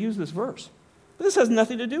much they use this verse. But this has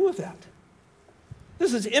nothing to do with that.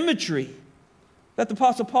 This is imagery that the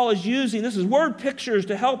Apostle Paul is using. This is word pictures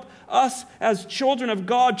to help us as children of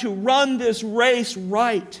God to run this race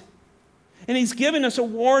right. And he's giving us a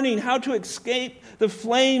warning how to escape the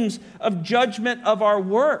flames of judgment of our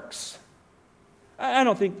works. I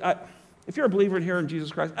don't think, if you're a believer in here in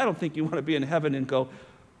Jesus Christ, I don't think you want to be in heaven and go,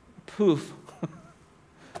 poof.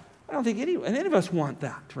 I don't think any of us want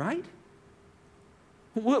that, right?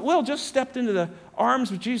 Will just stepped into the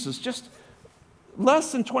arms of Jesus just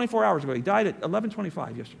less than 24 hours ago. He died at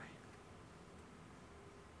 11:25 yesterday.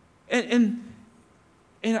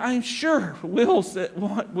 And I'm sure Will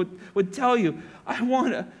would tell you, I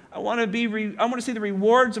want to see the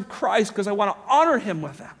rewards of Christ because I want to honor Him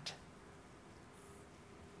with that.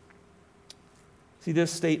 See,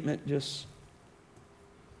 this statement just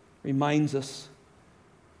reminds us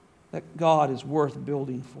that God is worth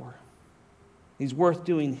building for. He's worth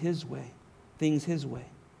doing His way, things His way.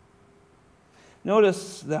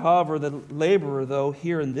 Notice that, however, the laborer, though,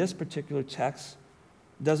 here in this particular text,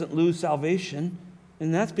 doesn't lose salvation,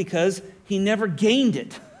 and that's because he never gained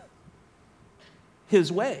it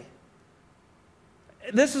his way.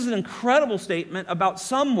 This is an incredible statement about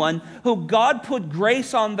someone who God put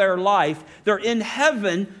grace on their life. They're in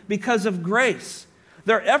heaven because of grace.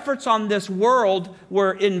 Their efforts on this world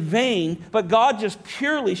were in vain, but God just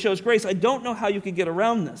purely shows grace. I don't know how you could get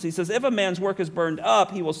around this. He says, if a man's work is burned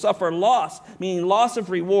up, he will suffer loss, meaning loss of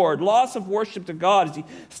reward, loss of worship to God as he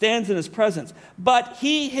stands in his presence. But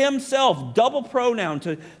he himself, double pronoun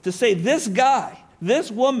to say this guy, this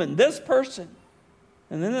woman, this person,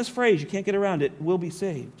 and then this phrase, you can't get around it, will be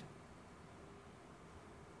saved.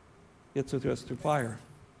 Gets through us through fire.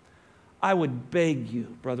 I would beg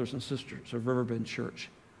you, brothers and sisters of Riverbend Church,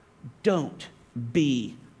 don't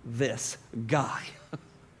be this guy.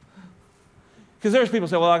 Because there's people who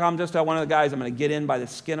say, well, I'm just one of the guys, I'm going to get in by the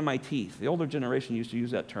skin of my teeth. The older generation used to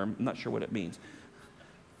use that term. I'm not sure what it means.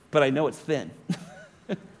 But I know it's thin.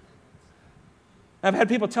 I've had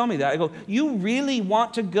people tell me that. I go, you really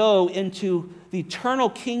want to go into the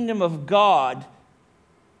eternal kingdom of God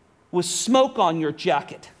with smoke on your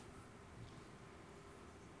jacket?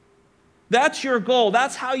 That's your goal.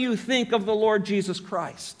 That's how you think of the Lord Jesus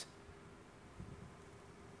Christ.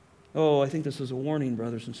 Oh, I think this is a warning,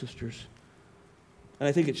 brothers and sisters. And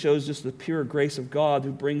I think it shows just the pure grace of God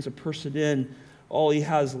who brings a person in. All he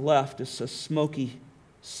has left is a smoky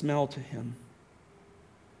smell to him.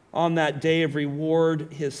 On that day of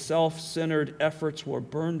reward, his self-centered efforts were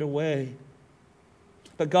burned away.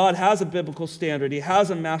 But God has a biblical standard. He has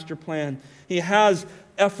a master plan. He has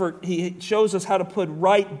effort. He shows us how to put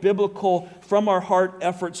right biblical from our heart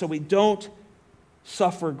effort so we don't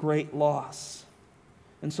suffer great loss.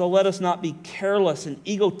 And so let us not be careless and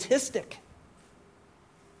egotistic.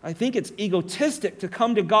 I think it's egotistic to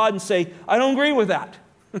come to God and say, I don't agree with that.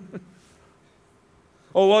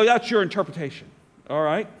 Oh, well, that's your interpretation. All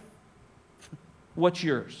right. What's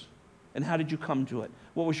yours? And how did you come to it?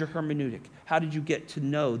 What was your hermeneutic? How did you get to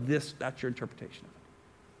know this? That's your interpretation of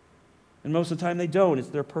it. And most of the time they don't. It's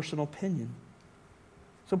their personal opinion.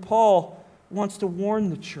 So Paul wants to warn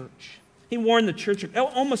the church. He warned the church,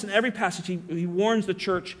 almost in every passage, he warns the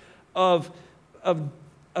church of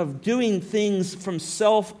doing things from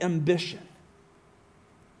self-ambition.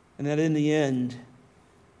 And that in the end,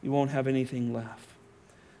 you won't have anything left.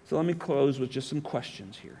 So let me close with just some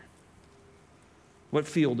questions here. What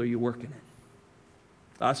field are you working in?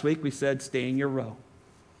 Last week we said stay in your row.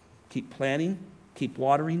 Keep planting, keep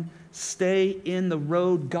watering, stay in the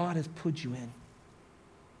road God has put you in.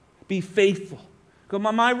 Be faithful. Go,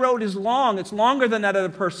 my road is long. It's longer than that other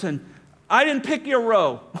person. I didn't pick your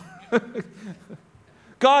row.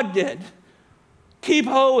 God did. Keep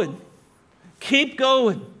hoeing. Keep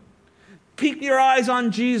going. Keep your eyes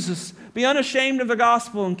on Jesus. Be unashamed of the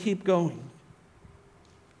gospel and keep going.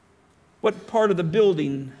 What part of the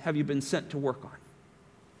building have you been sent to work on?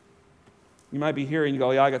 You might be here and you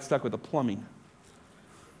go, yeah, I got stuck with the plumbing.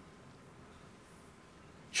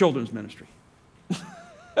 Children's ministry.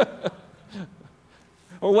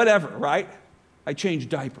 Or whatever, right? I changed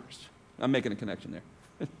diapers. I'm making a connection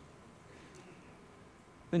there.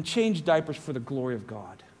 Then change diapers for the glory of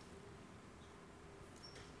God.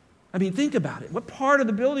 I mean, think about it. What part of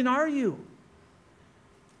the building are you?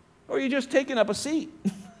 Or are you just taking up a seat?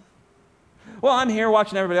 Well, I'm here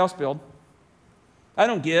watching everybody else build. I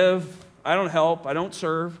don't give. I don't help. I don't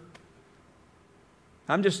serve.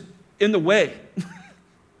 I'm just in the way.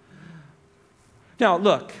 Now,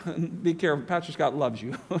 look, be careful. Pastor Scott loves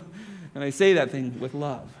you. And I say that thing with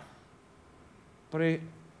love. But do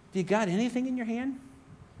you got anything in your hand?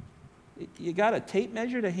 You got a tape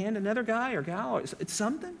measure to hand another guy or gal? It's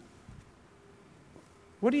something?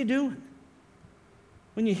 What are you doing?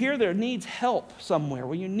 When you hear there needs help somewhere,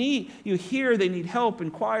 when you hear they need help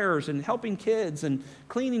in choirs and helping kids and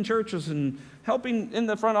cleaning churches and helping in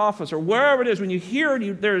the front office or wherever it is, when you hear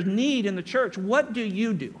there's need in the church, what do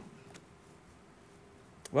you do?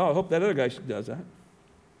 Well, I hope that other guy does that.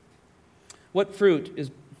 What fruit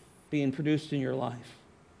is being produced in your life?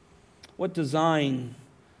 What design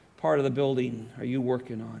part of the building are you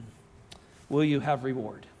working on? Will you have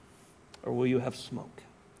reward or will you have smoke?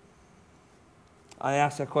 I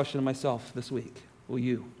asked that question to myself this week. Will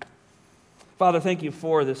you? Father, thank you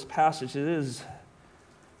for this passage. It is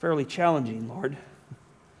fairly challenging, Lord.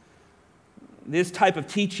 This type of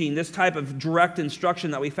teaching, this type of direct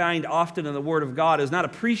instruction that we find often in the Word of God is not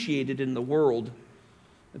appreciated in the world.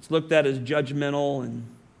 It's looked at as judgmental and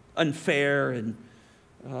unfair and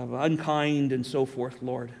unkind and so forth,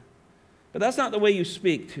 Lord. But that's not the way you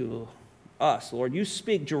speak to us, Lord. You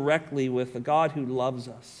speak directly with the God who loves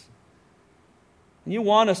us. And you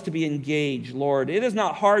want us to be engaged, Lord. It is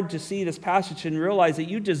not hard to see this passage and realize that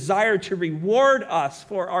you desire to reward us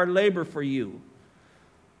for our labor for you.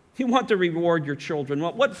 You want to reward your children.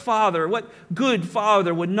 What father, what good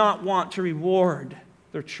father would not want to reward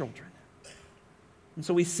their children? And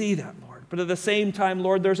so we see that, Lord. But at the same time,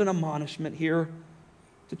 Lord, there's an admonishment here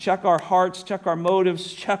to check our hearts, check our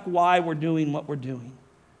motives, check why we're doing what we're doing.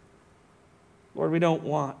 Lord, we don't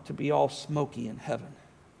want to be all smoky in heaven.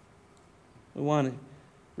 We want to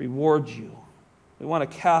reward you. We want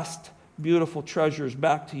to cast beautiful treasures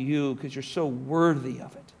back to you because you're so worthy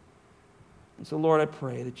of it. And so, Lord, I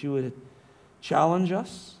pray that you would challenge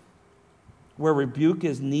us where rebuke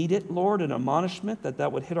is needed, Lord, and admonishment,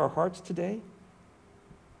 that would hit our hearts today.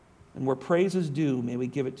 And where praise is due, may we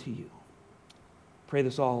give it to you. Pray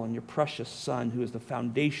this all in your precious Son, who is the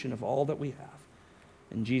foundation of all that we have.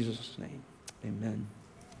 In Jesus' name, amen.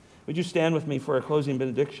 Would you stand with me for a closing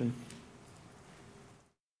benediction?